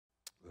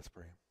Let's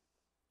pray.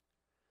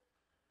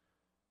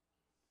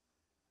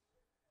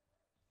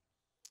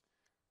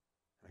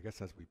 I guess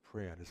as we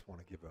pray, I just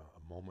want to give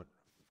a moment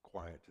of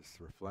quiet, just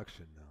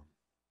reflection.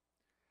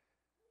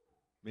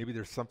 Maybe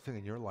there's something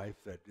in your life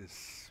that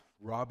is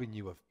robbing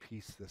you of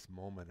peace this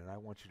moment, and I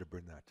want you to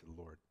bring that to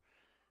the Lord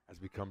as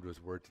we come to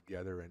His Word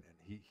together, and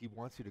He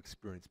wants you to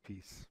experience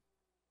peace.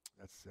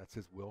 That's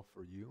His will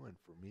for you and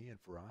for me and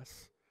for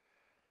us.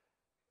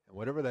 And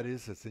whatever that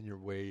is that's in your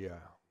way,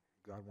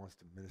 God wants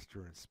to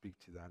minister and speak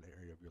to that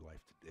area of your life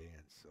today.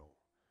 And so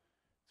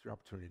it's your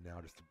opportunity now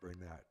just to bring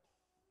that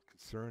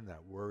concern,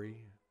 that worry,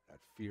 that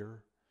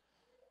fear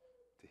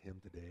to Him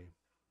today.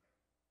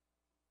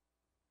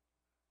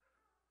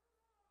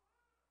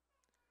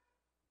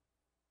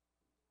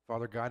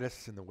 Father, guide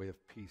us in the way of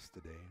peace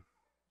today.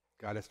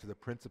 Guide us to the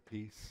Prince of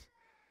Peace.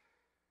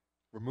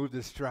 Remove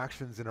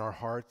distractions in our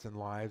hearts and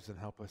lives and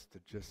help us to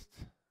just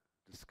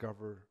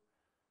discover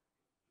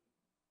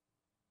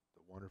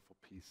the wonderful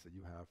peace that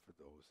you have for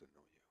those that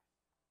know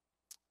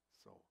you.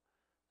 So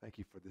thank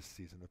you for this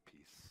season of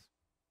peace.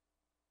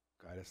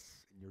 Guide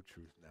us in your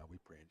truth now, we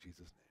pray in Jesus'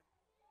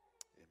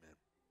 name. Amen.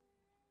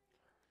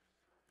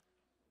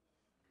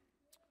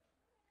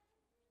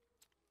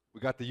 We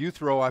got the youth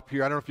row up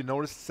here. I don't know if you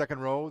noticed the second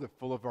row. They're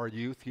full of our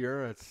youth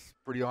here. It's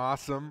pretty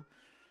awesome.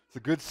 It's a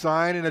good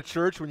sign in a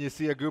church when you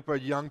see a group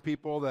of young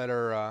people that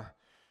are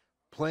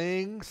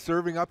playing,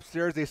 serving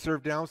upstairs. They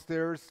serve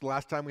downstairs.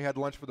 Last time we had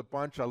lunch for the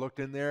bunch, I looked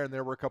in there, and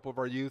there were a couple of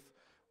our youth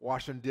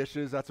washing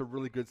dishes. That's a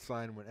really good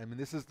sign. I mean,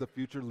 this is the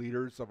future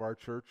leaders of our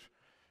church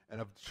and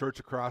of church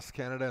across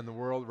Canada and the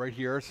world right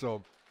here.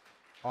 So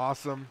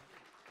awesome.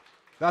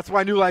 That's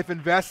why NewLife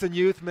invests in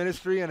youth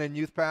ministry and in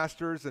youth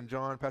pastors, and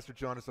Pastor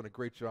John has done a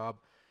great job.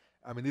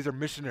 I mean, these are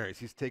missionaries.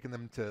 He's taken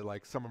them to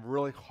like some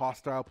really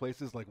hostile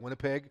places like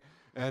Winnipeg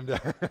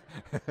and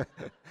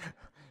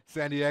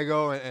San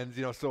Diego, and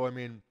you know, so I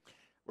mean,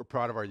 we're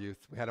proud of our youth.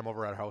 We had them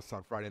over at our house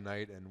on Friday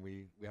night, and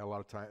we had a lot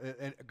of time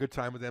and a good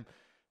time with them.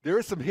 There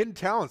is some hidden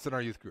talents in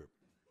our youth group.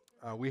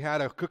 We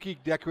had a cookie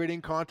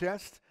decorating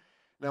contest.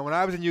 Now, when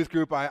I was in youth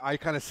group, I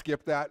kind of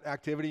skipped that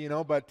activity, you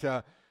know, but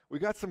we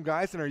got some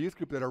guys in our youth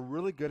group that are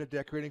really good at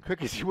decorating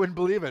cookies. You wouldn't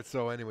believe it.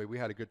 So anyway, we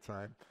had a good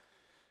time.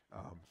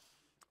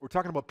 We're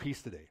talking about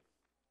peace today.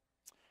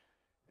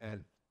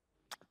 And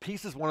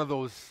peace is one of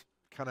those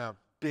kind of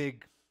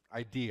big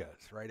ideas,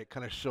 right? It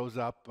kind of shows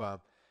up,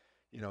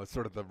 you know, it's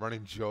sort of the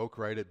running joke,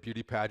 right, at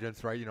beauty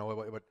pageants, right? You know,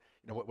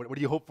 what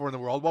do you hope for in the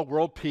world? Well,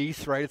 world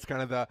peace, right? It's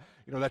kind of the,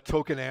 you know, that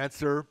token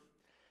answer.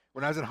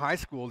 When I was in high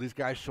school, these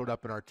guys showed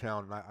up in our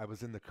town, and I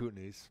was in the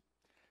Kootenays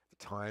at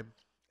the time,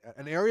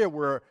 an area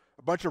where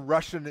a bunch of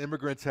Russian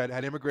immigrants had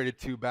immigrated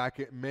to back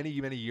many,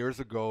 many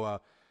years ago,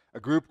 a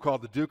group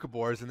called the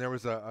Doukhobors, and there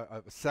was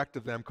a sect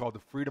of them called the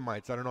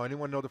Freedomites. I don't know,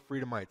 anyone know the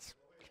Freedomites?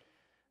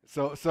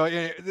 So you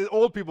know, the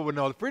old people would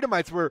know. The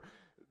Freedomites were,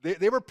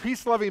 they were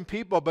peace-loving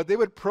people, but they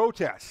would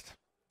protest.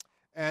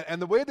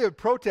 And the way they would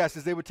protest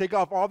is they would take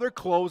off all their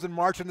clothes and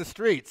march in the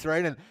streets,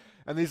 right?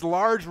 And these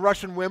large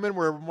Russian women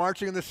were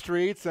marching in the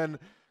streets, and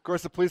of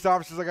course the police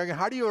officers were like,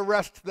 how do you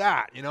arrest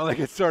that? You know, like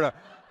it's sort of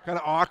kind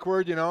of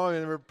awkward, you know,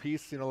 and they were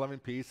peace, you know, loving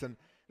peace. And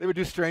they would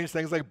do strange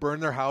things like burn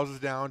their houses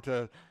down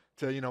to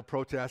you know,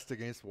 protest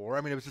against war.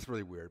 I mean, it was just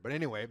really weird. But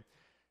anyway,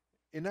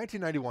 in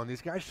 1991,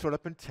 these guys showed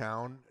up in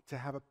town to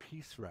have a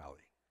peace rally.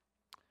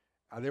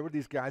 There were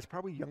these guys,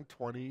 probably young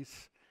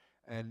 20s,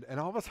 and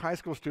all of us high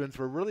school students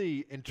were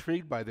really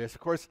intrigued by this.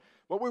 Of course,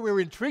 what we were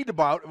intrigued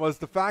about was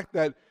the fact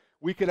that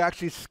we could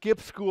actually skip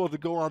school to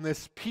go on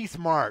this peace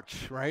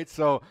march, right?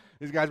 So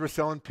these guys were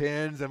selling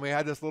pins, and we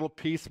had this little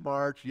peace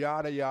march,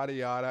 yada, yada,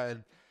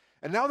 yada.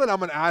 And now that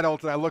I'm an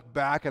adult and I look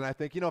back and I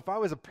think, you know, if I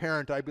was a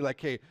parent, I'd be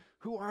like, hey,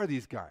 who are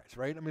these guys,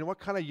 right? I mean, what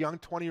kind of young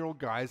 20-year-old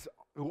guys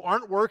who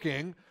aren't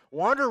working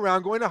wander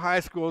around going to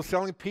high school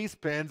selling peace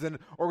pins and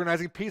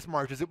organizing peace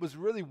marches? It was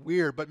really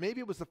weird, but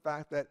maybe it was the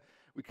fact that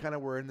we kind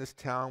of were in this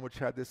town which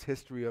had this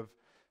history of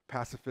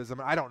pacifism.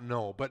 I don't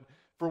know, but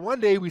for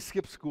one day we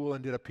skipped school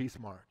and did a peace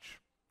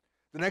march.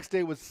 The next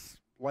day was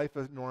life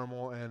as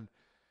normal, and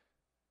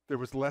there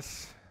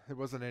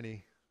wasn't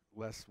any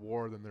less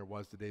war than there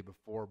was the day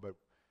before, but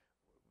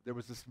there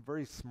was this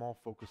very small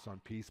focus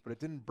on peace, but it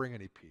didn't bring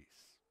any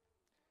peace.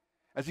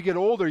 As you get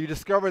older, you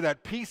discover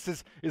that peace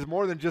is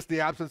more than just the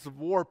absence of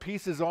war.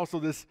 Peace is also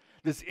this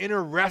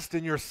inner rest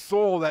in your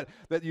soul that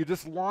you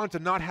just long to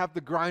not have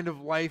the grind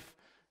of life,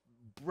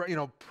 you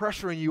know,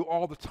 pressuring you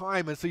all the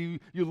time. And so you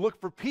look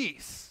for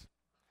peace.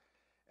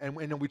 And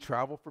we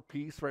travel for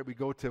peace, right? We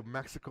go to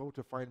Mexico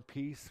to find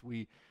peace.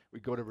 We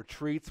go to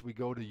retreats. We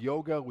go to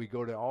yoga. We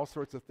go to all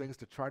sorts of things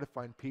to try to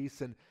find peace.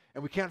 And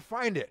we can't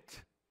find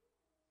it.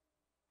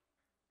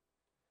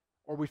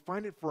 Or we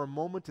find it for a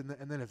moment and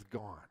then it's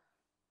gone.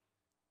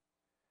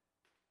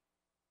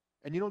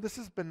 And you know, this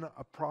has been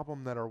a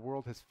problem that our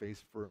world has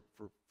faced for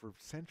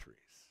centuries.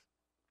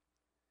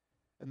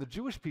 And the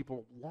Jewish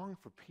people long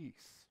for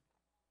peace.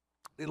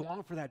 They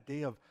long for that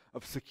day of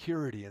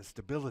security and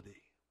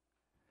stability.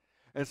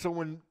 And so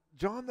when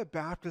John the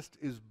Baptist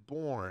is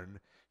born,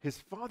 his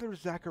father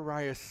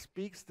Zechariah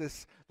speaks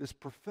this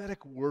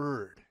prophetic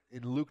word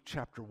in Luke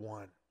chapter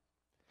 1.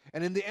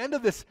 And in the end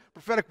of this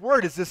prophetic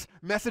word is this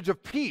message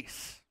of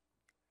peace.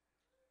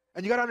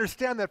 And you got to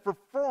understand that for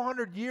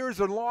 400 years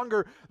or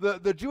longer,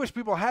 the Jewish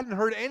people hadn't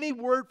heard any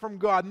word from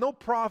God, no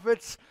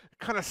prophets,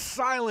 kind of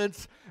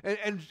silence.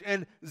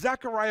 And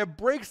Zechariah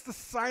breaks the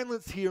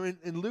silence here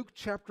in Luke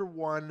chapter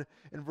 1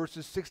 in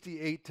verses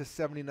 68 to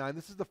 79.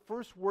 This is the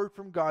first word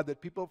from God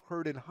that people have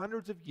heard in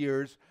hundreds of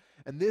years.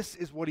 And this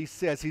is what he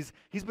says.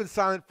 He's been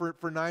silent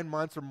for 9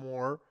 months or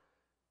more.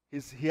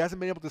 He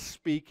hasn't been able to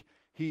speak.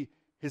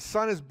 His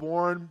son is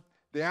born.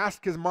 They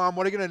ask his mom,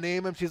 what are you going to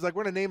name him? She's like,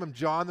 we're going to name him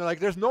John. They're like,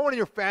 there's no one in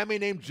your family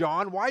named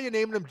John. Why are you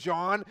naming him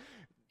John?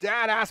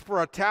 Dad asks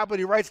for a tablet.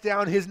 He writes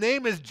down, his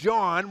name is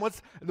John.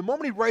 The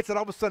moment he writes it,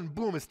 all of a sudden,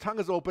 boom, his tongue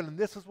is open, and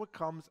this is what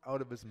comes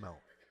out of his mouth.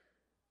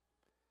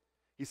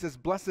 He says,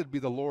 blessed be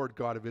the Lord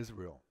God of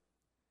Israel,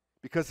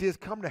 because he has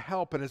come to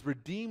help and has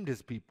redeemed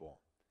his people.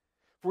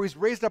 For he's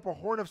raised up a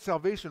horn of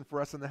salvation for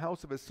us in the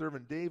house of his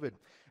servant David,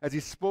 as he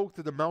spoke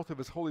through the mouth of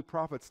his holy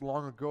prophets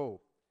long ago,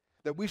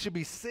 that we should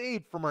be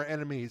saved from our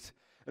enemies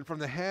and from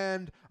the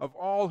hand of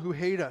all who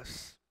hate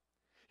us.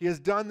 He has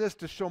done this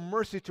to show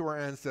mercy to our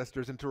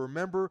ancestors and to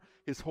remember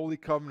his holy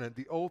covenant,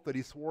 the oath that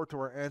he swore to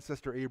our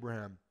ancestor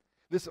Abraham.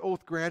 This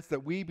oath grants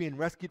that we, being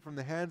rescued from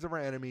the hands of our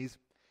enemies,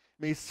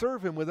 may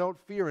serve him without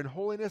fear in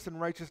holiness and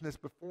righteousness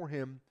before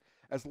him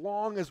as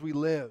long as we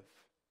live.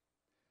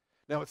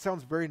 Now, it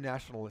sounds very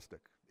nationalistic.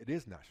 It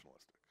is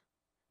nationalistic.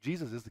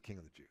 Jesus is the King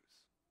of the Jews.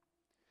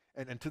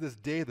 And to this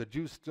day, the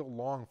Jews still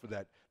long for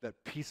that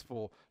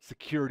peaceful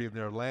security of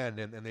their land,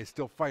 and they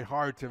still fight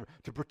hard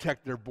to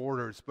protect their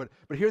borders. But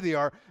here they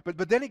are.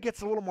 But then it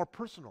gets a little more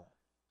personal.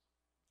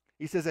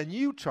 He says, and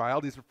you,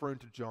 child, he's referring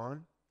to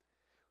John,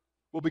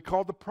 will be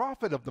called the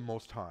prophet of the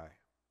Most High.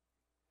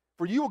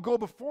 For you will go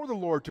before the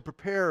Lord to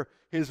prepare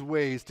his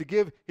ways, to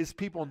give his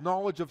people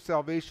knowledge of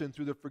salvation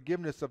through the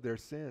forgiveness of their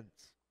sins.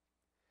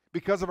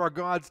 Because of our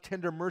God's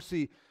tender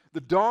mercy, the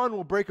dawn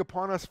will break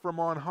upon us from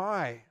on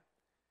high,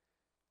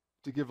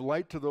 to give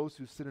light to those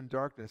who sit in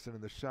darkness and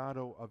in the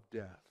shadow of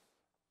death,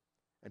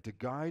 and to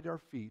guide our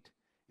feet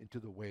into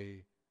the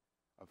way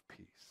of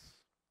peace.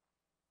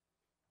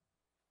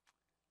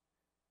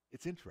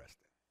 It's interesting.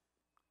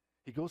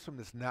 He goes from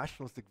this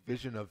nationalistic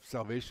vision of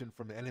salvation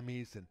from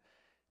enemies and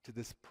to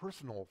this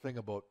personal thing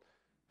about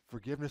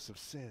forgiveness of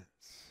sins,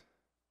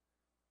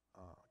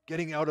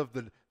 getting out of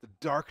the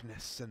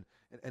darkness and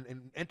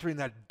entering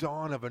that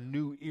dawn of a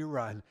new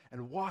era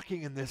and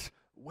walking in this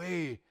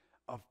way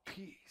of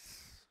peace.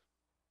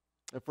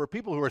 And for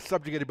people who are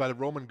subjugated by the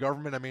Roman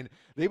government, I mean,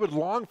 they would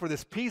long for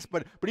this peace,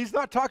 but he's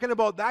not talking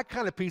about that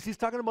kind of peace. He's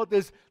talking about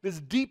this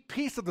deep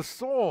peace of the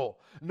soul,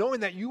 knowing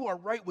that you are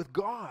right with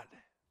God.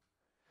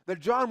 That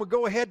John would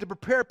go ahead to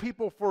prepare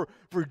people for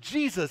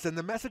Jesus and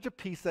the message of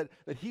peace that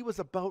he was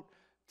about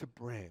to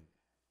bring.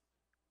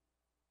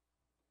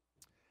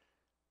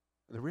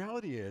 And the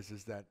reality is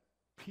that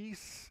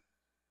peace,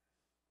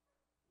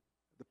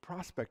 the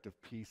prospect of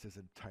peace is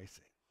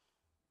enticing.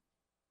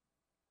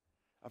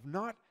 Of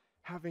not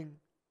having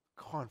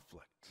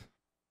conflict,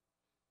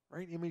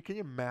 right? I mean, can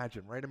you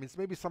imagine, right? I mean,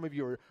 maybe some of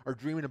you are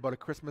dreaming about a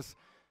Christmas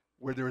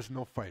where there is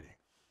no fighting.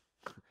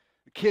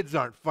 The kids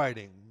aren't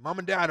fighting. Mom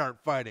and dad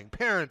aren't fighting.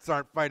 Parents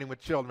aren't fighting with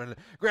children.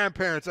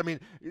 Grandparents, I mean,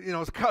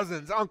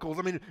 cousins, uncles.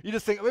 I mean, you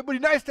just think, it would be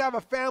nice to have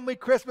a family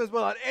Christmas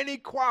without any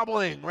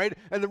squabbling, right?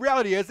 And the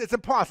reality is, it's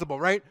impossible,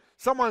 right?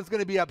 Someone's going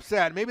to be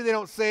upset. Maybe they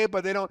don't say it,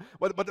 but they don't.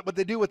 What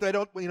they do, what they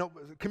don't,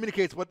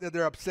 communicates what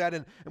they're upset,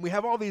 and we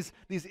have all these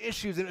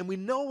issues, and we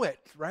know it,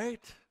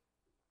 right?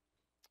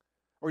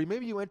 Or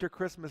maybe you enter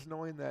Christmas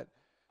knowing that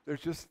there's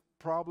just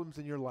problems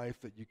in your life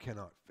that you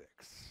cannot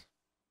fix.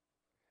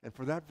 And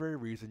for that very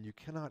reason, you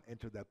cannot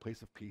enter that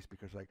place of peace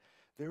because,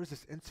 there is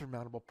this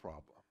insurmountable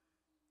problem.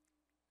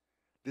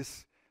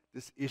 This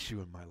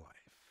issue in my life.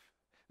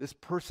 This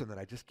person that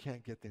I just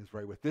can't get things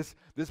right with. This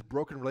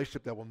broken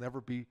relationship that will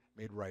never be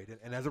made right.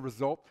 And as a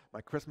result,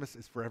 my Christmas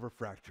is forever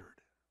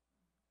fractured.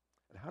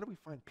 And how do we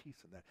find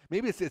peace in that?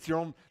 Maybe it's your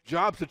own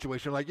job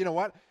situation. Like, you know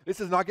what? This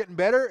is not getting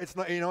better. It's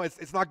not,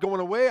 it's not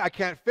going away. I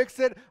can't fix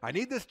it. I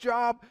need this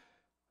job.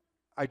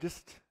 I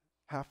just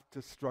have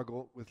to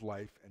struggle with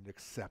life and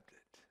accept it.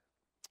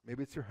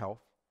 Maybe it's your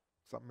health,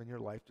 something in your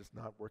life just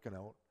not working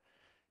out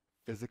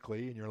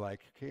physically, and you're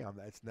like, okay,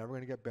 it's never going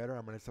to get better.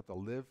 I'm going to have to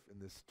live in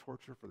this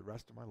torture for the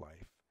rest of my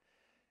life.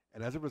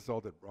 And as a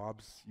result, it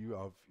robs you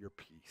of your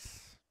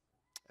peace.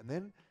 And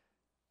then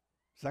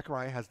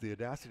Zechariah has the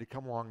audacity to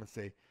come along and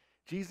say,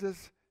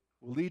 Jesus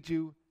will lead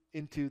you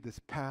into this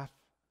path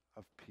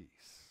of peace.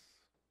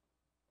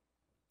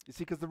 You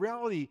see, because the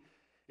reality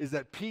is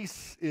that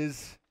peace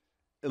is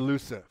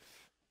elusive.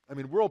 I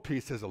mean, world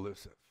peace is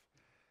elusive.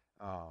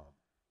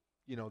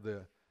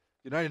 The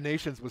United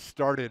Nations was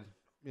started,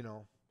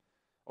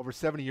 over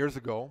 70 years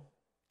ago.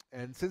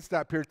 And since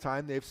that period of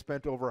time, they've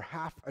spent over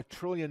 $500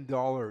 billion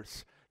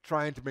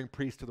trying to bring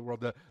peace to the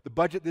world. The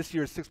budget this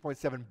year is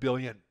 $6.7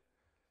 billion.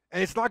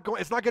 And it's not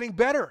getting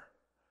better.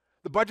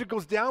 The budget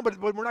goes down, but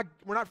we're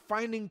not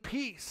finding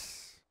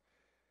peace.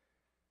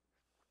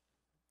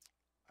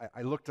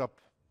 I looked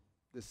up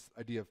this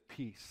idea of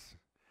peace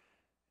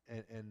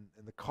and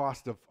the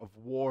cost of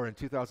war. In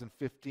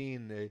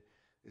 2015, they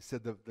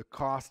said the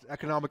cost,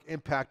 economic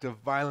impact of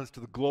violence to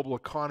the global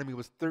economy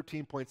was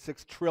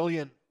 $13.6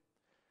 trillion.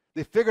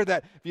 They figured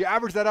that if you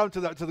average that out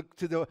to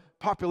the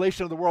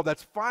population of the world,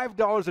 that's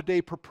 $5 a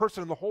day per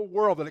person in the whole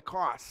world that it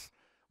costs.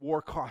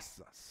 War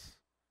costs us.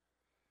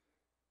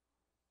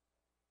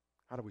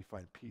 How do we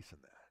find peace in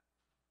that?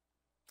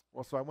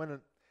 Well, so I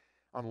went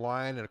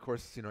online, and of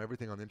course,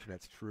 everything on the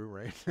internet's true,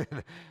 right?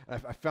 And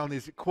I found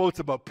these quotes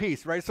about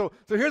peace, right? So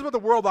here's what the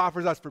world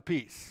offers us for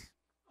peace.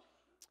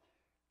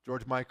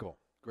 George Michael,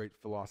 great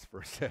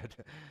philosopher, said,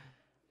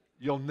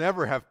 "You'll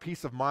never have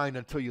peace of mind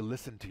until you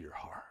listen to your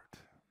heart."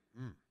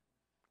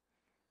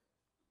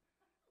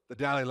 The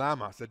Dalai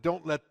Lama said,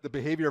 "Don't let the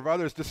behavior of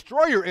others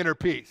destroy your inner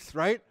peace,"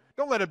 right?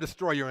 Don't let them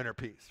destroy your inner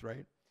peace,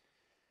 right?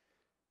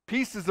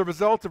 Peace is the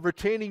result of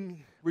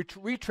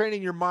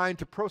retraining your mind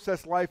to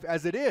process life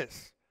as it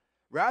is,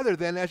 rather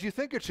than as you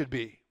think it should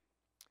be.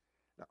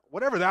 Now,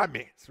 whatever that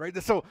means, right?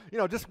 So,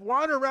 just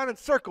wander around in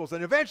circles,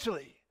 and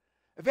eventually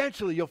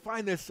you'll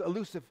find this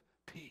elusive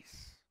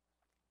peace.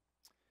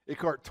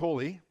 Eckhart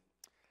Tolle,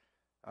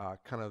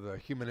 kind of the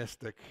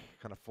humanistic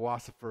kind of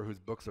philosopher whose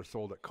books are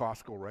sold at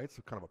Costco, right?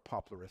 So kind of a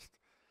popularist,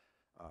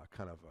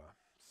 kind of a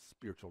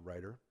spiritual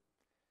writer.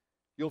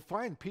 You'll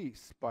find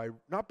peace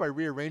not by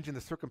rearranging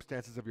the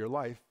circumstances of your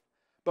life,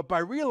 but by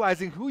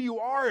realizing who you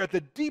are at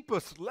the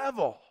deepest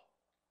level.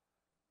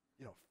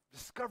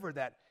 Discover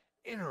that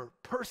inner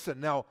person.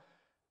 Now,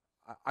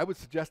 I would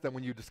suggest that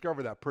when you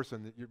discover that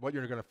person, what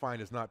you're going to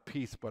find is not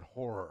peace, but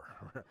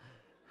horror.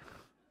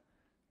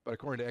 But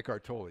according to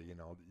Eckhart Tolle, you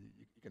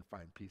can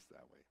find peace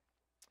that way.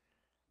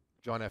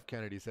 John F.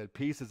 Kennedy said,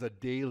 "Peace is a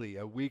daily,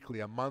 a weekly,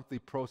 a monthly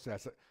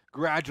process,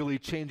 gradually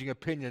changing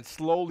opinions,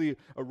 slowly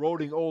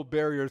eroding old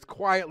barriers,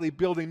 quietly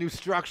building new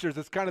structures."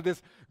 It's kind of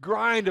this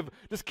grind of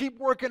just keep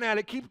working at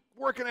it, keep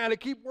working at it,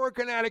 keep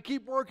working at it,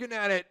 keep working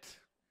at it.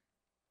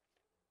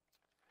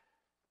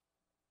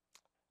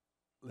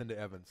 Linda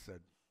Evans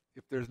said,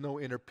 "If there's no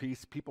inner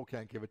peace, people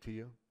can't give it to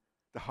you.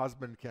 The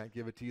husband can't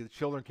give it to you. The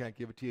children can't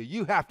give it to you.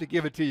 You have to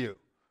give it to you."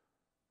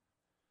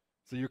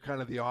 So you're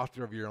kind of the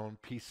author of your own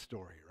peace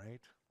story,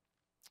 right?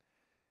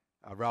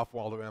 Ralph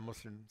Waldo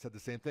Emerson said the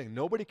same thing.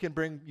 Nobody can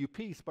bring you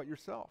peace but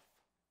yourself.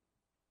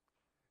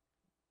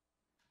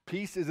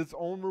 Peace is its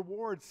own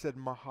reward, said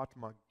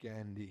Mahatma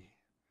Gandhi.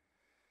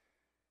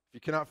 If you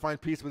cannot find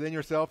peace within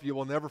yourself, you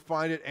will never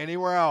find it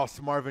anywhere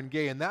else, Marvin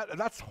Gaye. And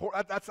that's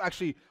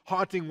actually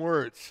haunting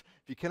words.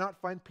 If you cannot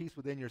find peace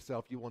within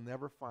yourself, you will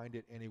never find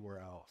it anywhere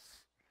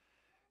else.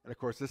 And of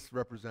course, this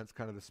represents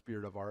kind of the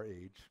spirit of our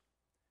age.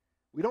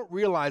 We don't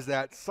realize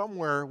that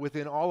somewhere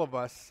within all of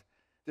us,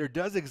 there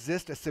does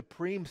exist a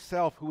supreme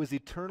self who is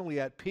eternally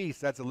at peace.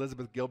 That's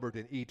Elizabeth Gilbert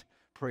in Eat,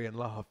 Pray, and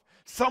Love.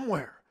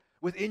 Somewhere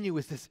within you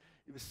is this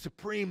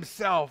supreme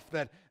self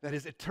that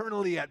is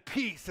eternally at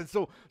peace. And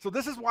so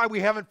this is why we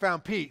haven't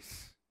found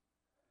peace.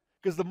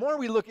 Because the more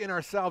we look in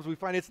ourselves, we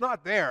find it's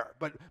not there,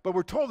 but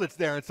we're told it's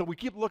there. And so we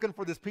keep looking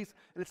for this peace,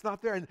 and it's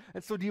not there.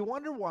 And so do you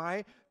wonder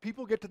why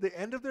people get to the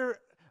end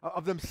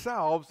of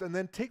themselves and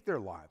then take their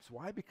lives?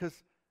 Why?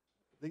 Because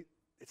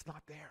it's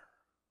not there.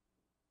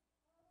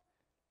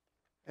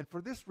 And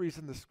for this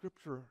reason, the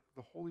Scripture,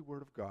 the Holy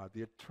Word of God,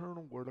 the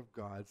eternal Word of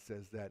God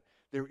says that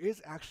there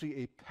is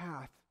actually a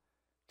path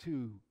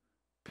to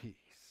peace.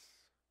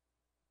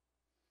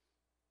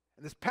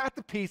 And this path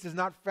to peace is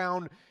not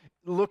found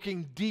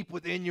looking deep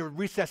within your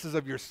recesses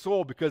of your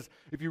soul, because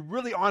if you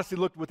really honestly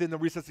look within the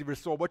recesses of your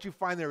soul, what you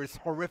find there is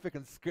horrific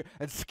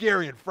and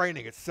scary and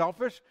frightening. It's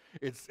selfish,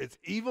 it's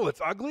evil,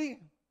 it's ugly.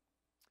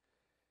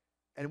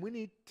 And we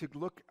need to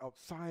look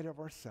outside of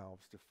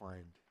ourselves to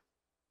find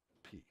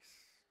peace.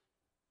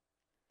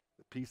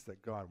 The peace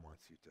that God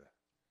wants you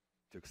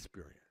to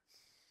experience.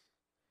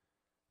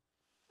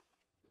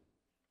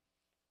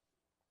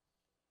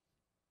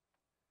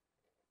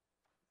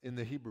 In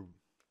the Hebrew,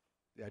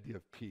 the idea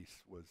of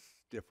peace was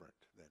different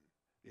than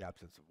the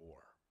absence of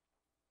war.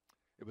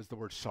 It was the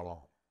word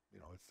shalom.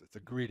 It's a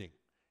greeting.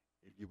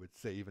 You would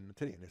say even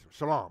today in Israel,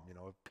 shalom,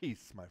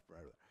 peace, my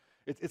brother.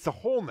 It's a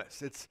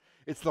wholeness. It's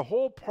the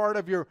whole part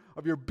of your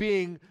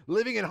being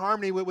living in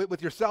harmony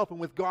with yourself and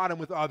with God and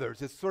with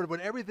others. It's sort of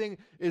when everything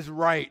is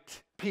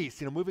right.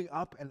 Peace, moving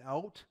up and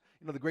out.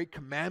 The great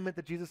commandment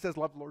that Jesus says,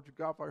 love the Lord your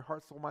God with your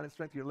heart, soul, mind, and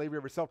strength, your labor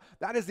of yourself.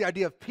 That is the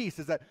idea of peace,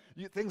 is that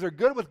things are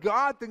good with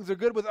God, things are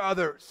good with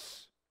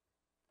others.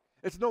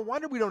 It's no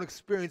wonder we don't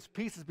experience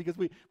peace, is because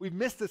we've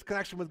missed this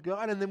connection with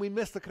God, and then we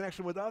miss the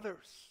connection with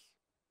others.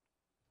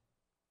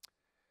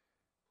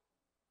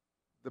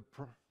 The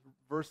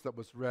verse that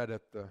was read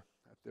at the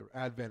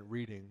Advent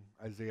reading,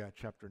 Isaiah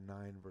chapter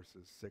 9,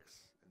 verses 6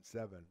 and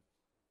 7,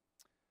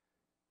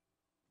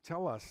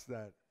 tell us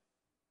that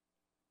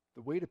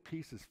the way to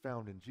peace is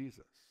found in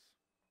Jesus.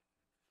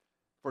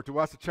 For to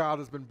us a child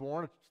has been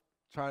born,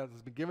 a child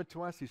has been given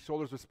to us. He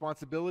shoulders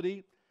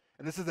responsibility.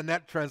 And this is the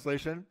Net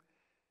translation.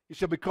 He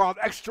shall be called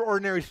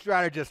Extraordinary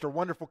Strategist, or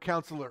Wonderful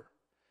Counselor,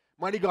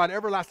 Mighty God,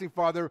 Everlasting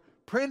Father,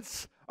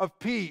 Prince of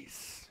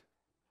Peace.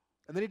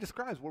 And then he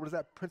describes, what does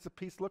that Prince of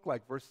Peace look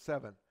like? Verse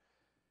 7.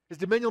 His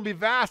dominion will be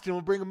vast and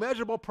will bring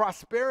immeasurable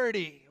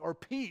prosperity or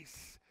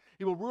peace.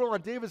 He will rule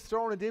on David's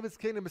throne and David's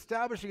kingdom,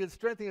 establishing and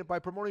strengthening it by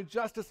promoting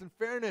justice and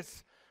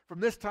fairness from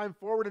this time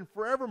forward and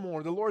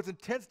forevermore. The Lord's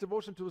intense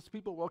devotion to his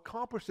people will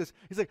accomplish this.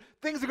 He's like,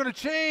 things are going to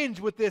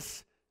change with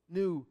this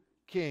new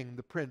king,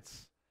 the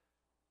Prince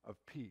of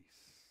Peace.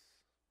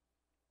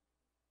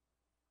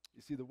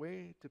 You see, the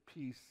way to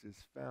peace is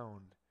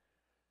found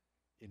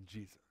in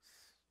Jesus.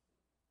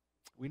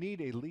 We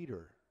need a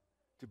leader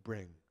to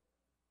bring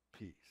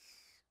peace.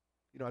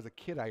 You know, as a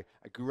kid, I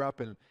grew up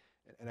and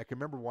I can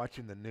remember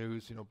watching the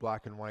news, you know,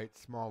 black and white,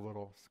 small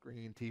little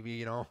screen TV,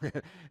 you know,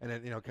 and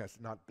then, you know, 'cause it's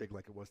not big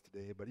like it was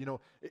today, but, you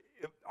know,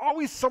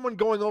 always someone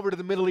going over to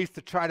the Middle East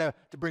to try to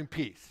bring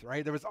peace,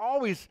 right? There was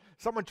always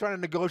someone trying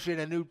to negotiate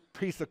a new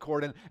peace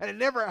accord, and it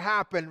never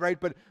happened, right?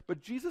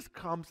 But Jesus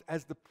comes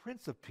as the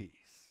Prince of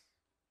Peace,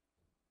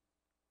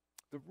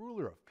 the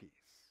ruler of peace,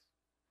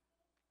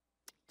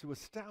 to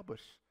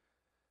establish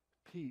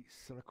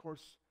peace. And of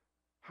course,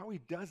 how he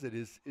does it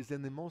is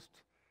in the most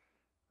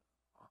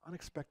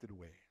unexpected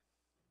way.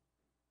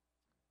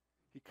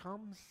 He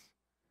comes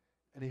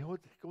and he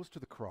goes to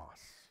the cross.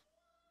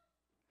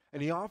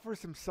 And he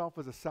offers himself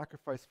as a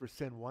sacrifice for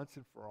sin once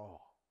and for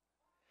all.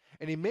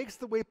 And he makes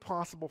the way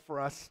possible for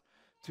us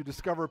to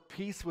discover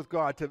peace with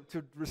God,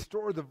 to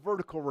restore the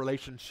vertical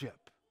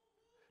relationship,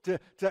 to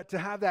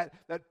have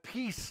that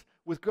peace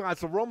with God.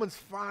 So Romans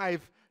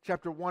 5,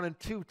 chapter 1 and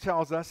 2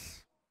 tells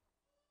us,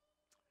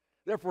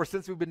 therefore,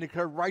 since we've been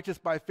declared righteous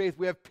by faith,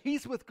 we have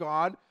peace with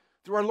God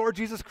through our Lord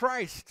Jesus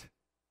Christ.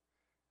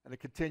 And it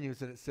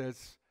continues and it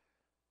says,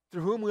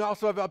 through whom we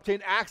also have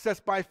obtained access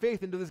by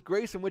faith into this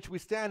grace in which we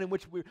stand, and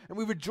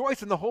we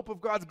rejoice in the hope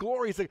of God's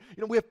glory. It's like,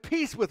 you know, we have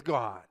peace with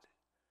God.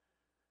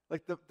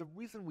 Like the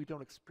reason we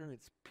don't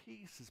experience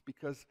peace is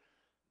because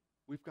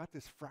we've got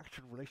this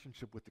fractured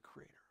relationship with the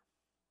Creator.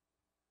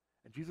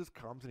 And Jesus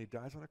comes and he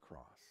dies on a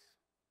cross.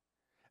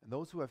 And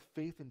those who have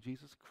faith in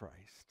Jesus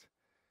Christ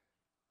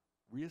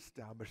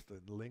reestablish the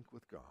link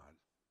with God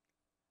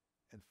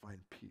and find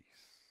peace.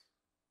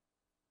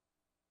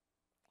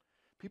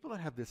 People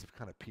that have this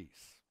kind of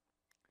peace,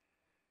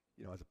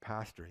 you know, as a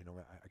pastor, you know,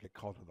 I get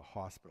called to the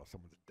hospital,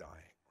 someone's dying,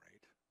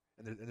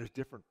 right? And there's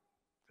different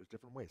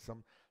ways.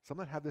 Some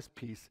that have this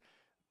peace,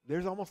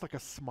 there's almost like a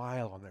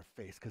smile on their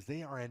face because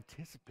they are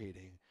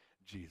anticipating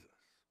Jesus.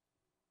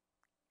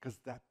 Because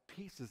that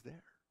peace is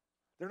there.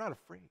 They're not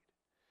afraid.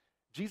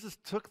 Jesus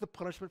took the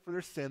punishment for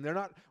their sin. They're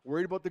not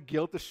worried about the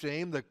guilt, the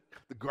shame, the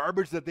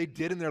garbage that they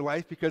did in their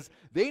life, because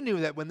they knew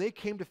that when they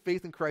came to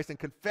faith in Christ and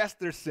confessed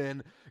their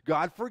sin,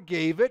 God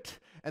forgave it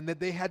and that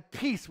they had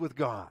peace with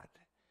God.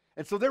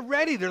 And so they're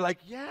ready. They're like,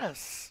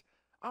 yes,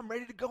 I'm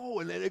ready to go.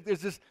 And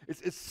there's this,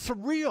 it's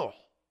surreal.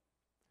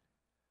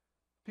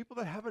 People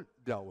that haven't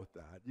dealt with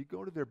that, you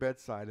go to their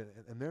bedside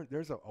and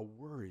there's a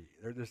worry.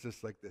 There's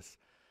just like this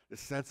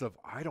sense of,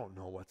 I don't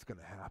know what's going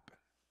to happen.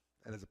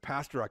 And as a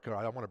pastor,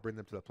 I want to bring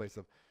them to the place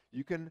of,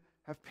 you can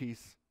have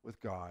peace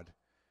with God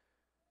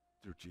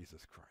through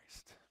Jesus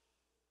Christ.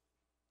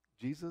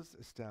 Jesus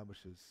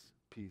establishes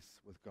peace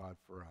with God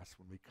for us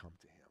when we come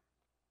to him.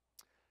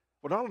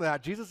 But not only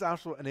that, Jesus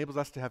also enables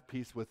us to have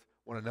peace with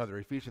one another.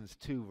 Ephesians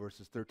 2,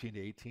 verses 13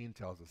 to 18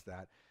 tells us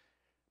that.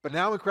 But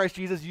now in Christ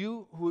Jesus,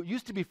 you who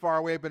used to be far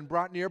away have been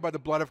brought near by the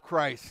blood of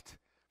Christ.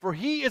 For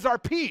he is our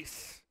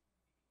peace.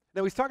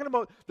 Now he's talking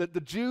about the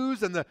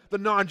Jews and the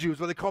non-Jews,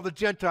 what they call the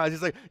Gentiles.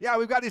 He's like, yeah,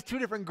 we've got these two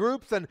different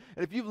groups, and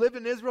if you've lived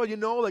in Israel, you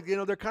know, like, you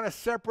know, they're kind of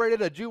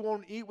separated. A Jew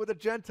won't eat with a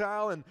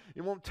Gentile, and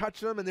you won't touch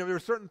them, and there are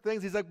certain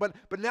things. He's like, but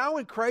now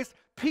in Christ,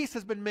 peace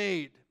has been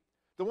made.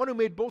 The one who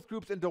made both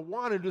groups into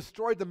one and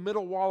destroyed the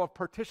middle wall of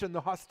partition, the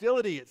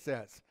hostility, it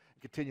says.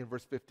 Continue in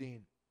verse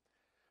 15.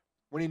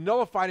 When he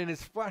nullified in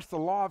his flesh the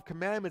law of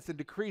commandments and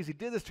decrees, he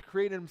did this to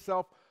create in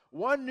himself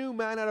one new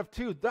man out of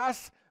two,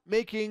 thus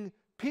making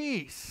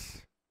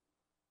peace,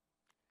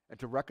 and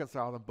to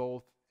reconcile them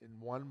both in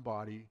one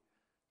body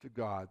to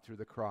God through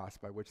the cross,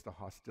 by which the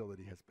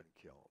hostility has been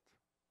killed.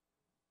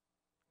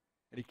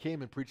 And he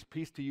came and preached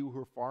peace to you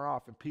who are far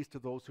off and peace to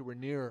those who were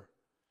near,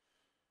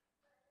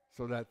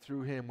 so that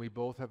through him we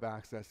both have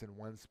access in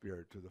one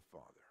spirit to the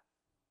Father.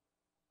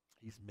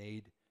 He's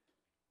made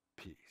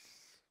peace.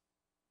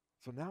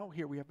 So now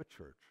here we have a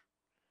church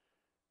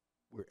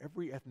where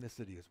every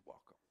ethnicity is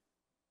welcome.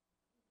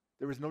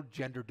 There is no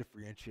gender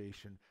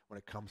differentiation when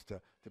it comes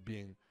to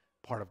being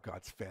part of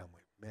God's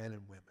family, men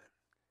and women,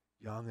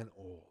 young and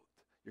old,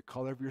 your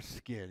color of your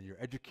skin, your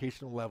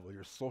educational level,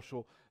 your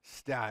social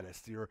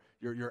status, your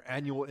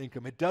annual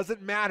income. It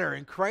doesn't matter.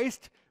 In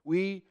Christ,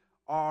 we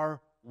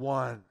are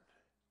one.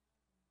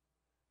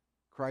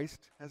 Christ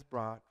has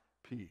brought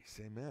peace.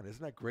 Amen.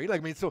 Isn't that great?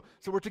 Like, I mean, so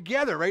we're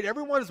together, right?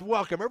 Everyone is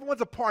welcome.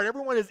 Everyone's a part.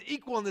 Everyone is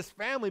equal in this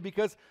family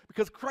because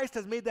Christ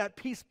has made that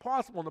peace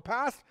possible. In the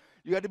past,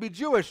 you had to be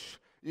Jewish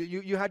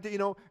You had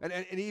to,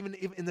 and even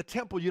in the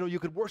temple, you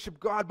could worship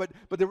God, but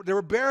there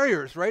were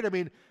barriers, right? I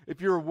mean, if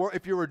you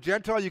were a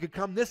Gentile, you could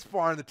come this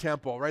far in the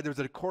temple, right? There was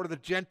a court of the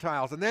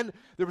Gentiles, and then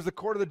there was the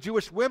court of the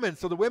Jewish women.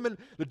 So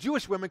the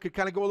Jewish women could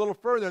kind of go a little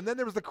further, and then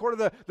there was the court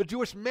of the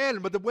Jewish men,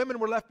 but the women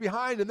were left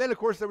behind. And then, of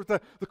course, there was the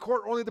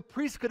court only the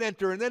priests could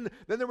enter, and then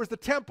there was the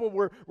temple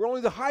where only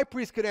the high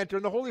priest could enter,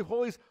 and the Holy of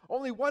Holies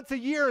only once a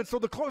year. And so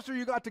the closer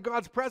you got to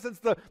God's presence,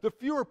 the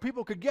fewer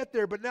people could get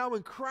there. But now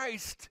in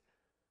Christ,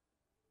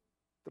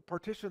 the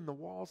partition, the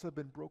walls have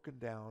been broken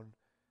down.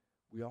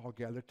 We all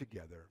gather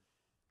together.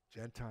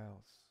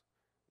 Gentiles,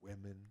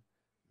 women,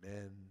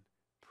 men,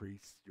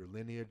 priests, your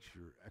lineage,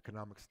 your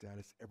economic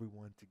status,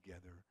 everyone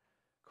together.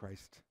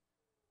 Christ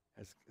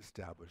has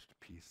established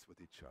peace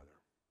with each other.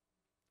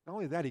 Not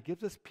only that, he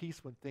gives us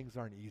peace when things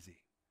aren't easy.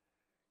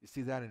 You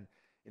see that in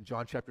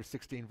John chapter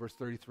 16, verse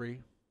 33.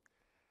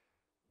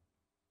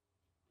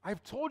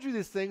 I've told you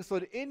these things so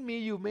that in me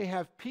you may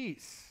have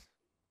peace.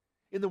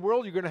 In the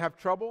world, you're going to have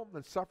trouble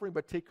and suffering,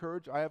 but take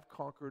courage. I have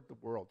conquered the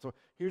world. So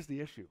here's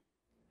the issue.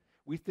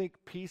 We think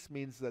peace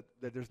means that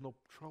there's no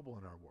trouble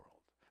in our world,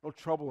 no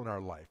trouble in our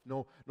life,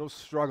 no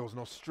struggles,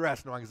 no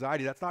stress, no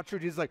anxiety. That's not true.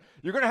 Jesus is like,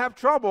 you're going to have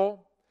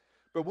trouble,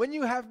 but when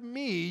you have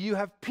me, you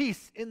have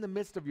peace in the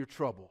midst of your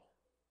trouble.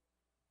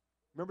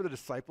 Remember the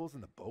disciples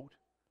in the boat?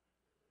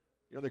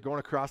 They're going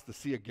across the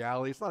Sea of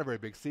Galilee. It's not a very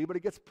big sea, but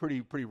it gets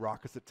pretty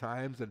raucous at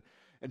times. And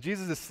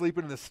Jesus is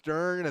sleeping in the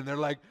stern, and they're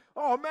like,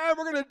 oh, man,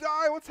 we're going to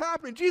die. What's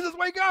happening? Jesus,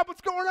 wake up.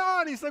 What's going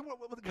on? He's like,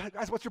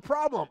 guys, what's your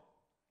problem?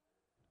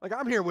 Like,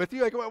 I'm here with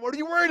you. Like, what are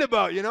you worried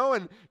about,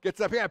 And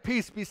gets up, yeah,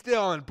 peace, be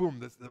still. And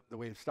boom, the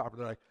waves stop. And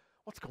they're like,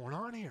 what's going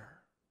on here?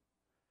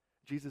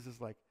 Jesus is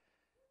like,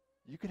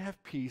 you can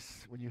have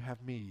peace when you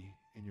have me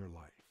in your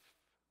life,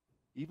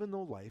 even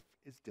though life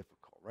is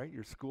difficult, right?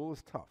 Your school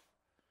is tough.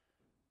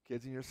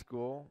 Kids in your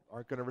school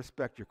aren't going to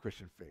respect your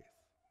Christian faith.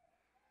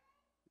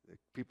 The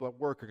people at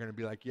work are going to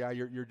be like, yeah,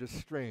 you're just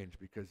strange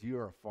because you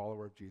are a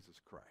follower of Jesus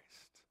Christ.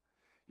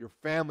 Your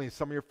family,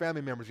 some of your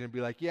family members are going to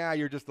be like, yeah,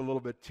 you're just a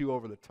little bit too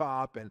over the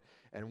top and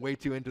way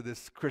too into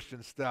this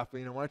Christian stuff.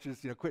 Why don't you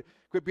just quit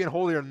being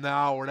holier than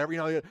thou or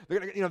whatever. They're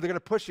going to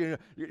push you.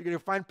 You're going to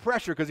find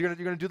pressure because you're going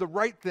to do the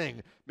right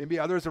thing. Maybe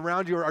others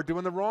around you are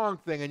doing the wrong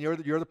thing, and you're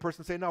the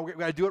person saying, no, we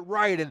got to do it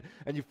right,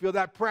 and you feel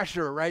that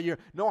pressure, right?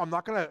 No, I'm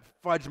not going to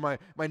fudge my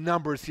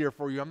numbers here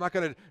for you. I'm not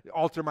going to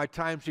alter my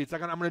timesheets. I'm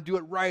going to do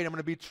it right. I'm going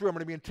to be true. I'm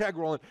going to be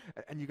integral,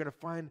 and you're going to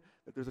find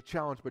that there's a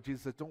challenge. But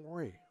Jesus says, don't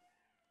worry.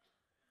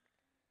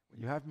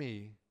 When you have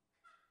me,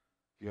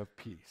 you have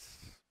peace.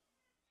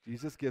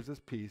 Jesus gives us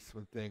peace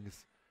when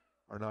things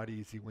are not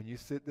easy. When you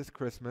sit this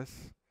Christmas,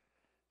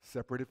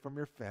 separated from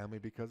your family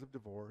because of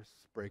divorce,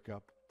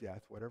 breakup,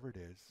 death, whatever it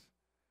is,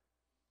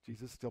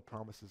 Jesus still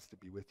promises to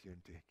be with you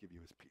and to give you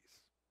his peace.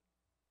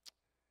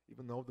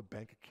 Even though the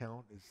bank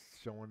account is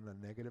showing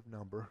a negative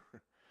number,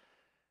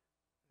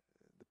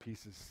 the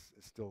peace is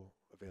still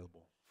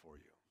available for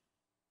you.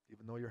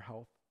 Even though your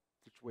health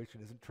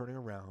situation isn't turning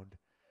around,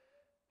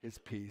 his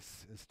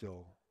peace is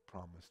still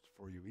promised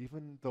for you.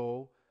 Even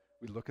though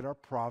we look at our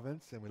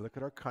province and we look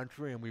at our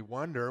country and we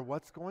wonder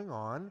what's going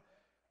on,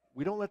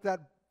 we don't let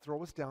that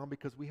throw us down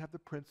because we have the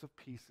Prince of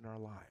Peace in our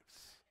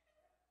lives.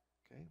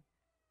 Okay?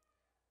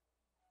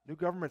 New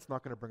government's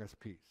not going to bring us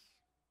peace,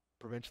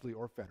 provincially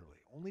or federally.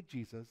 Only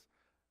Jesus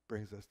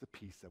brings us the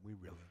peace that we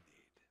really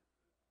need.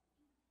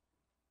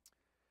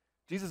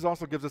 Jesus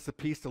also gives us the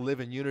peace to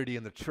live in unity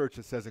in the church.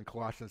 It says in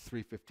Colossians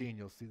 3:15,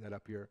 you'll see that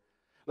up here.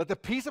 Let the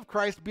peace of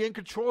Christ be in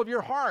control of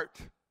your heart.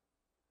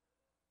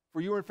 For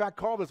you are in fact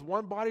called as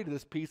one body to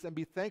this peace, and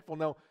be thankful.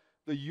 Now,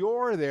 the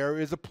your there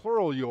is a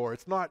plural your.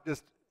 It's not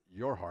just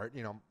your heart,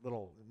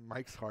 little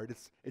Mike's heart.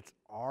 It's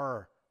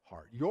our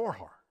heart, your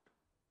heart.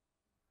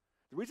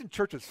 The reason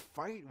churches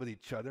fight with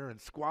each other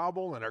and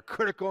squabble and are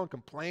critical and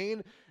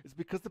complain is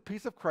because the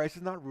peace of Christ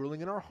is not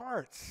ruling in our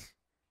hearts.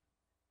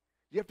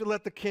 You have to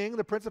let the King,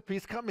 the Prince of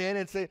Peace, come in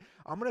and say,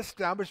 I'm going to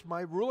establish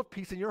my rule of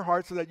peace in your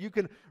heart so that you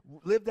can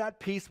live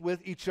that peace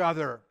with each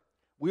other.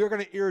 We are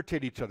going to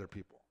irritate each other,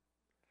 people.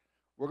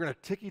 We're going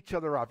to tick each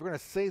other off. We're going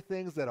to say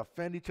things that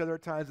offend each other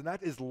at times, and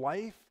that is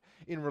life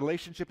in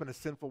relationship in a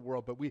sinful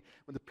world. But when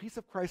the peace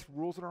of Christ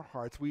rules in our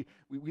hearts, we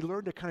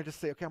learn to kind of just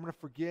say, okay, I'm going to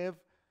forgive.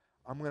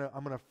 I'm going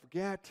to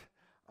forget.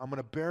 I'm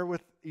going to bear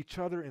with each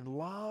other in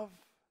love.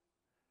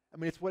 I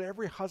mean, it's what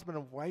every husband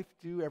and wife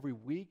do every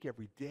week,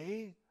 every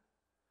day.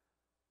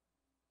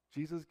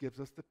 Jesus gives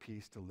us the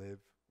peace to live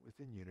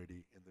within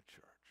unity in the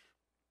church.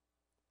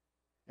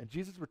 And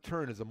Jesus'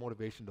 return is a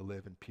motivation to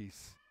live in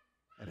peace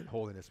and in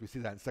holiness. We see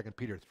that in 2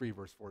 Peter 3,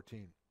 verse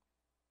 14,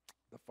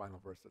 the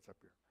final verse that's up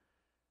here.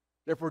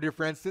 Therefore, dear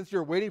friends, since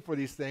you're waiting for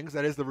these things,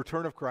 that is the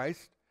return of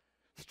Christ,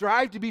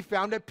 strive to be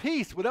found at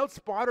peace without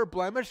spot or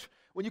blemish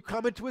when you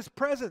come into his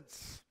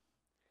presence.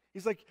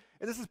 He's like,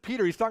 and this is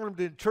Peter, he's talking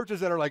to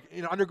churches that are like,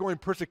 undergoing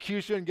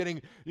persecution,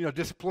 getting,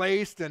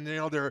 displaced, and,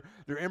 they're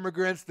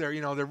immigrants,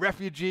 they're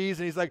refugees,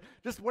 and he's like,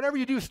 just whatever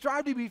you do,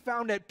 strive to be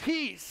found at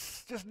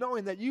peace, just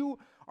knowing that you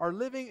are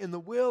living in the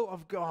will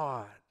of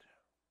God.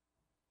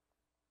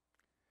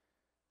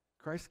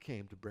 Christ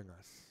came to bring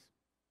us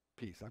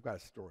peace. I've got a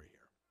story here.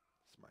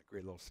 It's my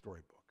great little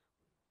storybook.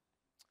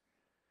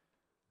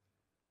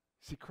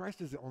 See,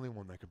 Christ is the only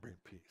one that can bring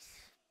peace.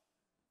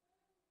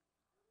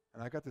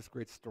 And I got this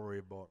great story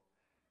about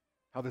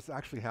how this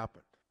actually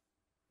happened.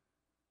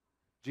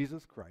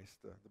 Jesus Christ,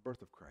 the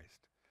birth of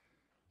Christ,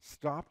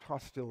 stopped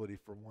hostility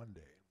for one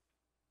day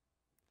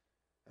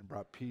and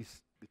brought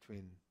peace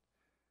between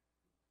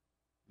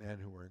men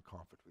who were in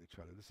conflict with each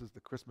other. This is the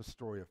Christmas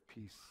story of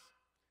peace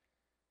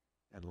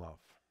and love.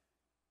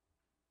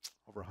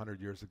 Over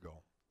 100 years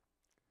ago,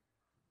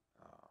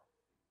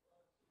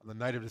 on the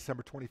night of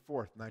December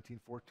 24th,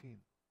 1914,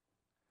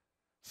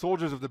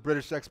 soldiers of the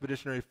British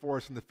Expeditionary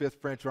Force and the 5th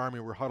French Army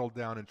were huddled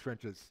down in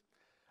trenches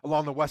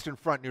along the western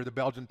front near the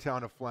Belgian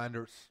town of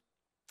Flanders.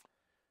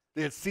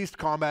 They had ceased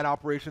combat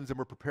operations and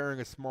were preparing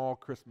a small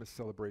Christmas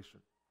celebration.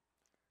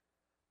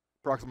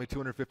 Approximately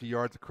 250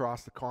 yards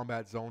across the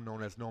combat zone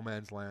known as No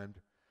Man's Land,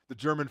 the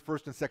German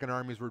 1st and 2nd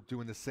Armies were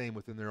doing the same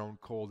within their own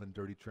cold and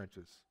dirty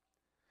trenches.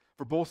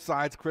 For both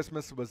sides,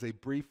 Christmas was a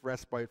brief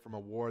respite from a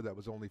war that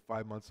was only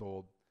 5 months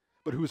old,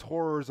 but whose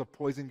horrors of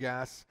poison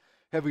gas,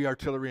 heavy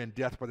artillery, and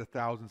death by the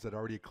thousands had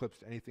already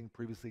eclipsed anything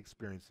previously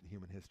experienced in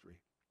human history.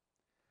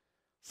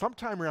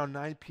 Sometime around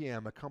 9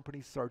 p.m., a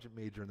company sergeant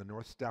major in the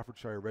North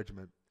Staffordshire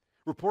Regiment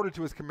reported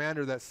to his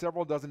commander that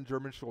several dozen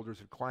German soldiers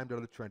had climbed out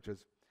of the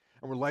trenches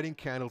and were lighting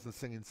candles and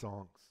singing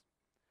songs.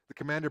 The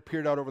commander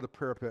peered out over the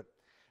parapet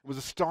and was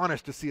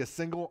astonished to see a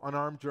single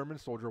unarmed German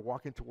soldier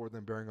walking toward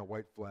them bearing a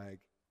white flag.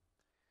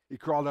 He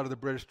crawled out of the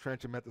British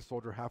trench and met the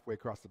soldier halfway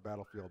across the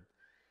battlefield,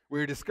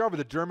 where he discovered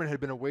the German had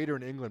been a waiter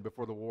in England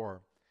before the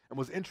war and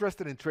was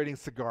interested in trading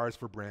cigars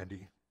for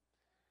brandy.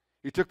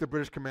 He took the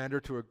British commander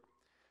to a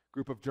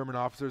group of German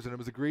officers, and it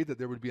was agreed that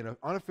there would be an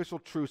unofficial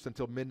truce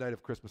until midnight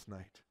of Christmas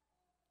night.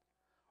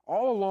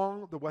 All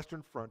along the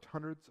Western Front,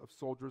 hundreds of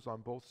soldiers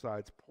on both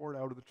sides poured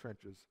out of the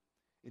trenches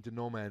into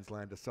No Man's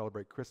Land to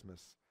celebrate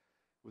Christmas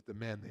with the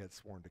men they had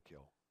sworn to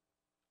kill.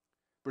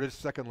 British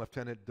Second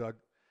Lieutenant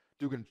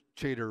Dugan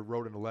Chater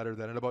wrote in a letter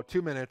that in about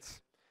 2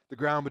 minutes, the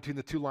ground between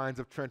the two lines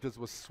of trenches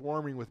was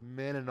swarming with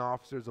men and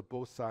officers of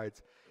both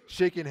sides,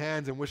 shaking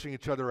hands and wishing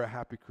each other a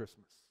happy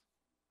Christmas.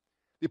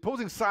 The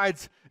opposing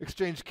sides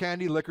exchanged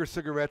candy, liquor,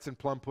 cigarettes, and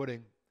plum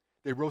pudding.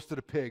 They roasted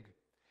a pig.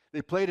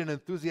 They played an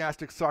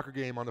enthusiastic soccer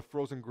game on the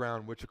frozen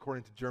ground, which,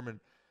 according to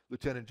German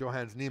Lieutenant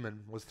Johannes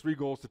Niemann, was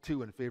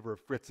 3-2 in favor of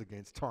Fritz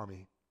against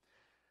Tommy.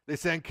 They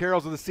sang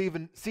carols of the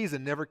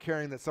season, never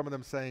caring that some of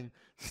them sang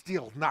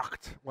Stille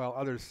Nacht, while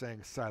others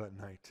sang Silent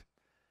Night.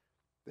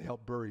 They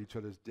helped bury each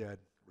other's dead,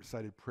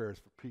 recited prayers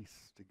for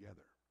peace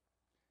together.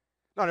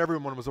 Not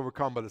everyone was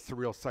overcome by the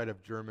surreal sight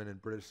of German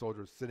and British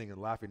soldiers sitting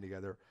and laughing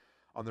together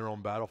on their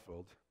own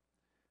battlefield.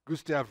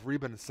 Gustav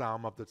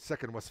Riebensaum of the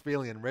 2nd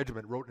Westphalian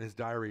Regiment wrote in his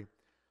diary,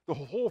 "The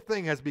whole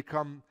thing has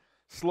become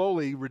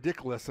slowly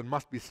ridiculous and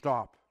must be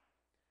stopped."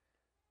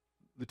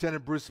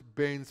 Lieutenant Bruce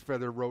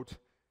Bainsfeather wrote,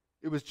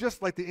 "It was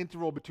just like the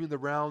interval between the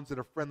rounds in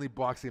a friendly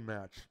boxing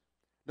match.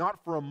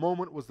 Not for a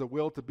moment was the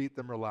will to beat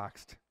them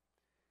relaxed."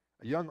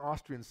 A young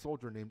Austrian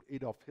soldier named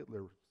Adolf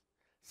Hitler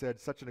said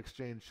such an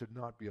exchange should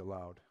not be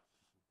allowed.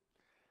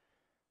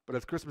 But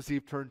as Christmas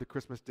Eve turned to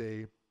Christmas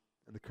Day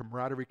and the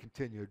camaraderie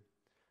continued,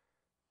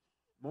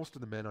 most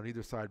of the men on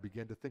either side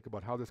began to think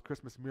about how this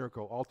Christmas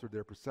miracle altered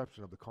their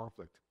perception of the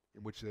conflict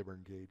in which they were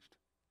engaged.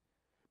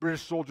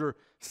 British soldier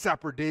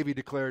Sapper Davy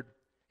declared,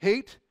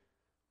 "Hate,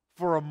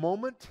 for a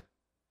moment,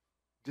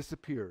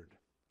 disappeared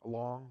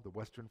along the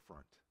Western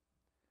Front."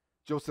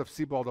 Joseph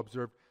Sebald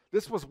observed,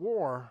 "This was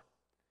war,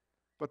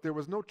 but there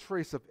was no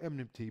trace of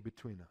enmity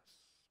between us."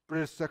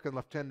 British Second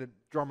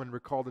Lieutenant Drummond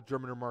recalled the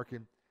German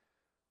remarking,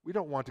 "We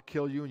don't want to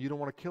kill you and you don't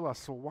want to kill us,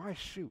 so why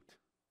shoot?"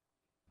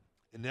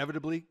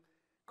 Inevitably,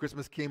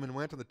 Christmas came and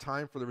went and the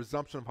time for the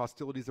resumption of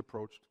hostilities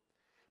approached.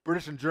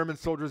 British and German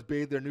soldiers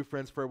bade their new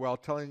friends farewell,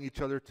 telling each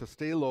other to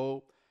stay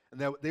low and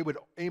that they would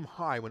aim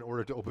high when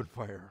ordered to open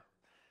fire.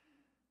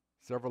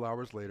 Several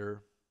hours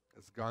later,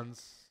 as the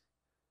guns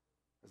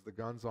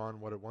on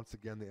what had once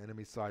again the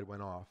enemy side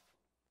went off,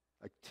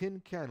 a tin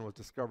can was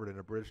discovered in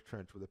a British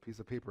trench with a piece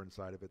of paper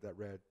inside of it that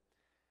read,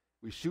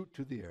 "We shoot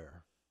to the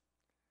air."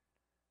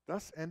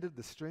 Thus ended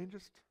the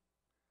strangest,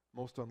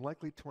 most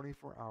unlikely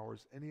 24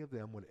 hours any of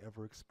them would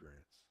ever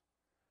experience.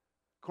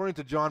 According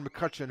to John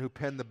McCutcheon, who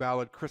penned the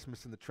ballad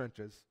Christmas in the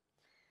Trenches,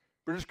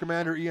 British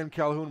Commander Ian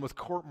Calhoun was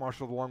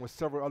court-martialed along with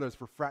several others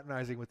for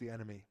fraternizing with the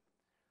enemy.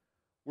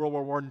 World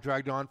War I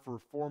dragged on for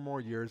 4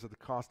 more years at the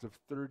cost of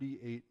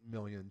 38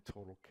 million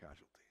total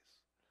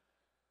casualties.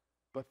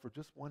 But for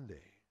just one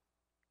day,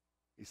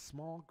 a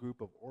small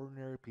group of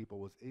ordinary people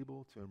was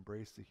able to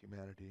embrace the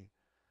humanity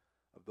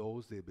of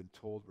those they had been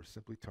told were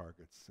simply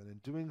targets, and in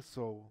doing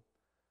so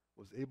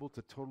was able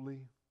to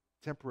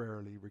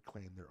temporarily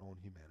reclaim their own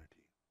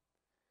humanity.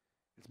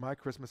 It's my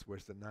Christmas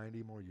wish that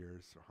 90 more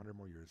years or 100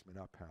 more years may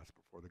not pass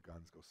before the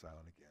guns go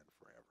silent again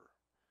forever.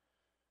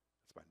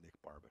 That's by Nick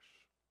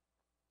Barbish.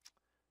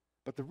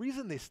 But the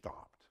reason they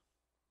stopped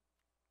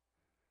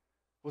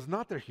was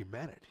not their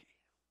humanity.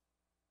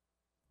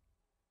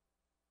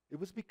 It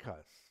was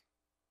because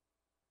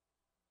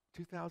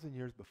 2,000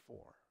 years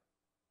before,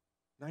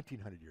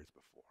 1,900 years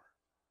before,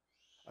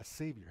 a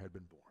Savior had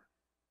been born,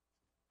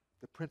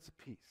 the Prince of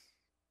Peace.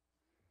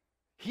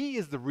 He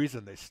is the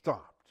reason they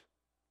stopped.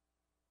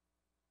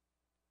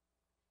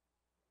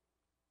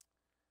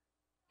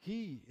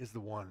 He is the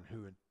one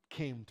who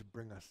came to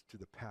bring us to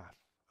the path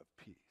of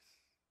peace.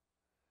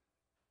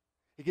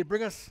 He can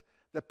bring us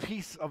the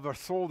peace of our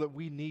soul that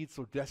we need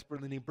so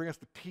desperately, and He can bring us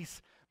the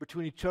peace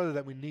between each other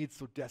that we need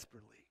so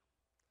desperately.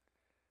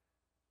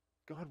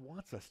 God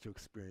wants us to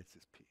experience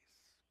His peace.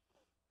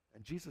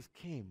 And Jesus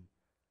came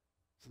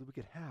so that we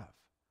could have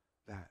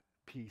that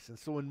peace. And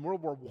so in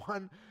World War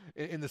I,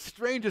 in the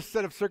strangest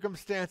set of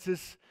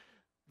circumstances,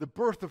 the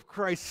birth of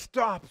Christ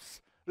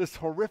stops this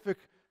horrific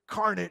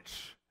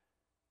carnage.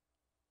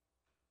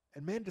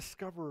 And men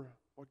discover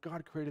what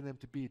God created them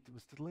to be,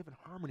 was to live in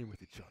harmony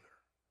with each other.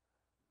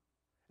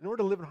 In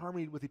order to live in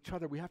harmony with each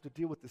other, we have to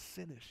deal with the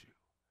sin issue.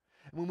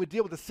 And when we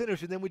deal with the sin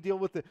issue, then we deal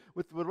with the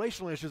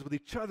relational issues with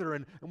each other,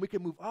 and we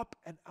can move up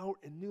and out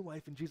in new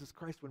life in Jesus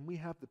Christ when we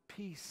have the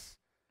peace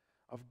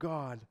of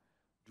God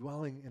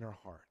dwelling in our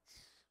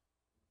hearts.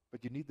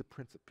 But you need the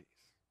Prince of Peace.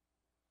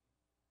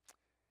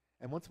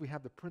 And once we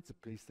have the Prince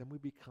of Peace, then we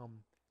become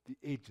the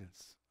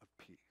agents of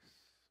peace.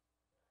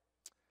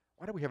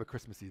 Why do we have a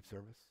Christmas Eve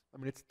service? I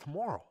mean, it's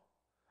tomorrow.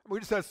 I mean, we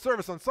just had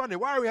service on Sunday.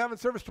 Why are we having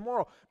service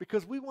tomorrow?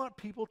 Because we want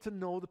people to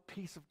know the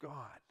peace of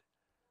God.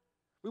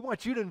 We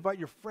want you to invite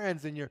your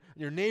friends and your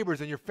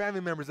neighbors and your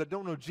family members that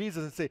don't know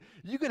Jesus and say,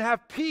 you can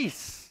have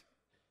peace.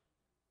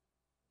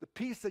 The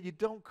peace that you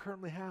don't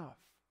currently have.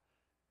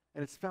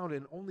 And it's found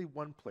in only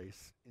one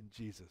place, in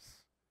Jesus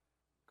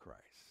Christ.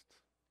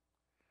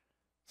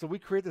 So we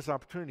create this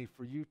opportunity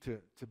for you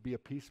to be a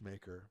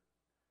peacemaker,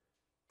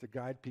 to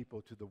guide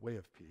people to the way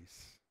of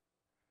peace,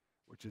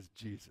 which is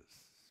Jesus.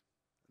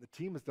 The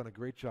team has done a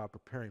great job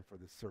preparing for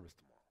this service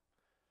tomorrow.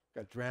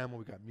 We've got drama,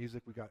 we've got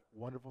music, we've got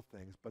wonderful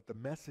things, but the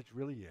message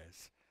really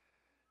is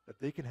that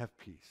they can have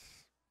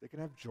peace, they can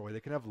have joy, they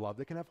can have love,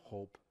 they can have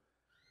hope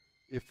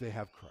if they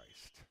have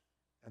Christ.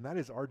 And that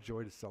is our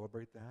joy, to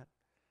celebrate that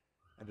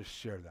and to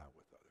share that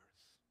with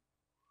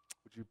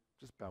others. Would you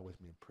just bow with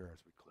me in prayer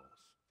as we close?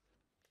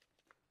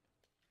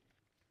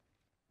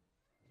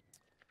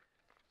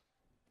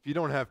 If you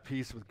don't have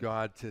peace with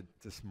God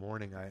this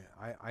morning,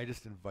 I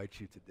just invite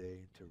you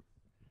today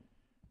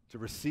to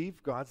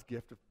receive God's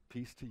gift of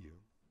peace to you,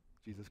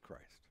 Jesus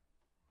Christ.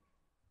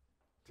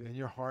 To in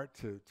your heart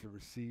to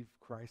receive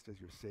Christ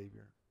as your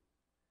Savior.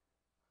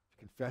 To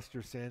confess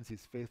your sins,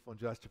 He's faithful and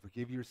just to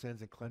forgive your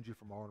sins and cleanse you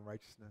from all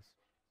unrighteousness.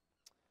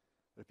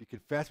 But if you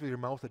confess with your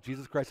mouth that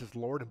Jesus Christ is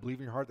Lord and believe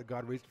in your heart that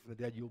God raised Him from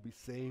the dead, you will be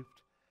saved.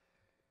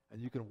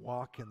 And you can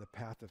walk in the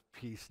path of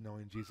peace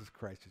knowing Jesus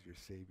Christ is your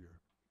Savior.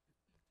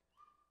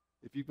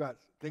 If you've got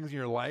things in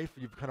your life,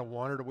 you've kind of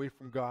wandered away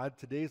from God,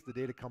 today is the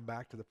day to come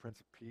back to the Prince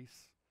of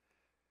Peace,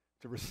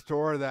 to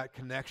restore that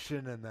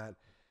connection and that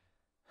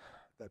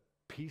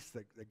peace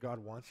that God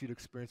wants you to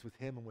experience with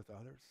Him and with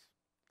others.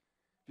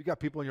 If you've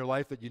got people in your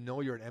life that you know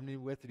you're at enmity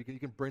with, you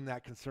can bring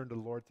that concern to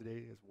the Lord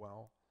today as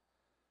well.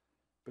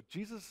 But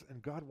Jesus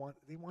and God want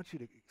you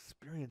to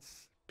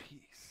experience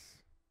peace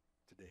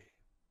today.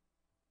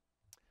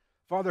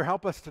 Father,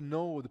 help us to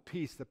know the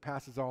peace that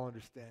passes all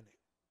understanding.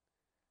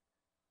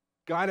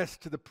 Guide us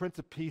to the Prince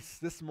of Peace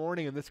this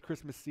morning and this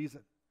Christmas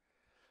season.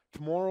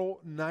 Tomorrow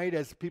night,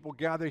 as people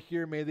gather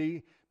here, may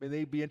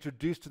they be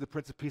introduced to the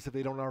Prince of Peace if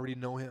they don't already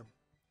know Him.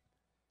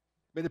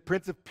 May the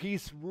Prince of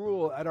Peace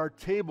rule at our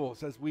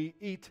tables as we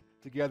eat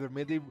together.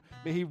 May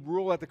He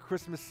rule at the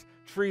Christmas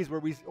trees where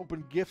we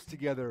open gifts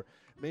together.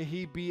 May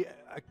He be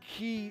a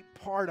key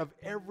part of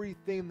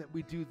everything that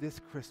we do this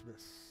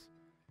Christmas.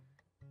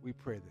 We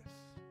pray this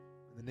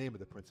in the name of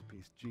the Prince of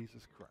Peace,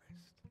 Jesus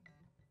Christ.